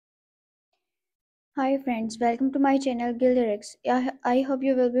Hi friends, welcome to my channel Gil Lyrics. I hope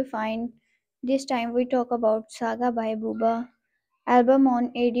you will be fine. This time we talk about Saga by Booba, album on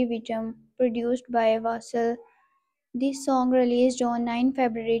AD Vitam, produced by Vassal. This song released on 9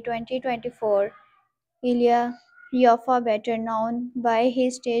 February 2024. Ilya Yoffa, better known by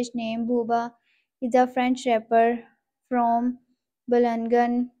his stage name Booba, is a French rapper from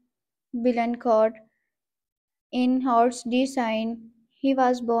Belangen, Billancourt, in Hauts-de-Seine. He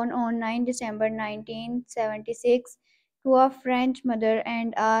was born on 9 December 1976 to a French mother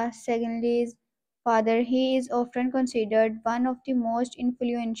and a Senegalese father. He is often considered one of the most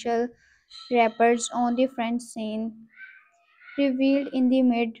influential rappers on the French scene. Revealed in the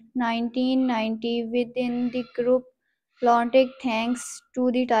mid 1990s within the group Lontic thanks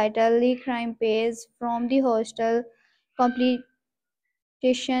to the title "The Crime Pays" from the Hostel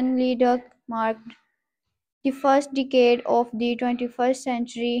competition leader marked the first decade of the 21st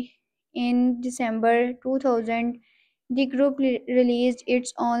century. In December 2000, the group released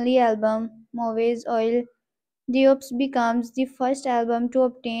its only album, Mauvaise Oil. The Oops becomes the first album to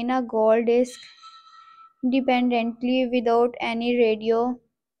obtain a gold disc independently without any radio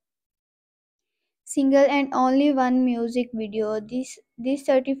single and only one music video. This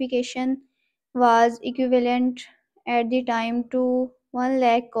certification was equivalent at the time to 1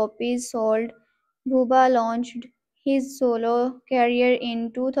 lakh copies sold. Booba launched his solo career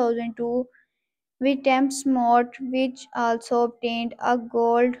in 2002 with Temps Mort, which also obtained a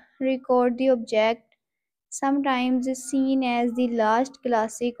gold record. The object, sometimes seen as the last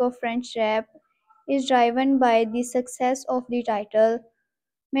classic of French rap, is driven by the success of the title.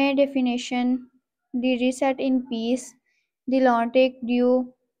 May definition, the reset in peace, the Lontic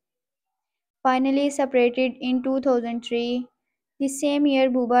duo finally separated in 2003. The same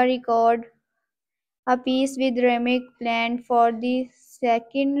year, Booba recorded a piece with remix planned for the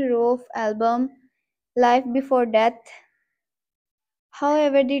second Roof album, Life Before Death.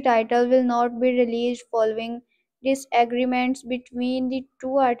 However, the title will not be released following disagreements between the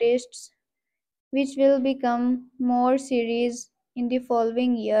two artists, which will become more serious in the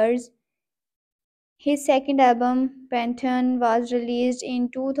following years. His second album, Pantheon, was released in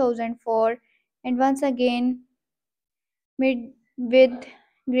 2004 and once again with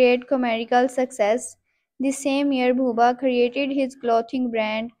great commercial success. The same year, Bhuba created his clothing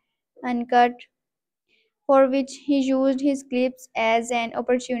brand, Uncut, for which he used his clips as an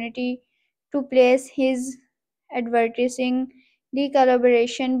opportunity to place his advertising. The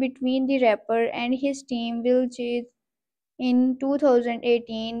collaboration between the rapper and his team will change in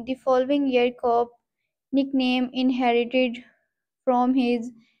 2018. The following year, Cobb nickname inherited from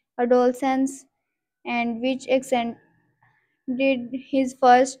his adolescence and which extended his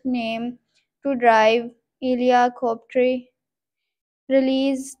first name to drive. Ilya Koptre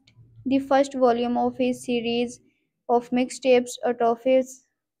released the first volume of his series of mixtapes Autophis,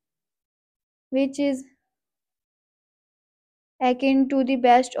 which is akin to the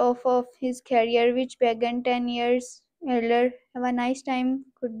best of his career, which began 10 years earlier. Have a nice time.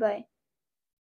 Goodbye.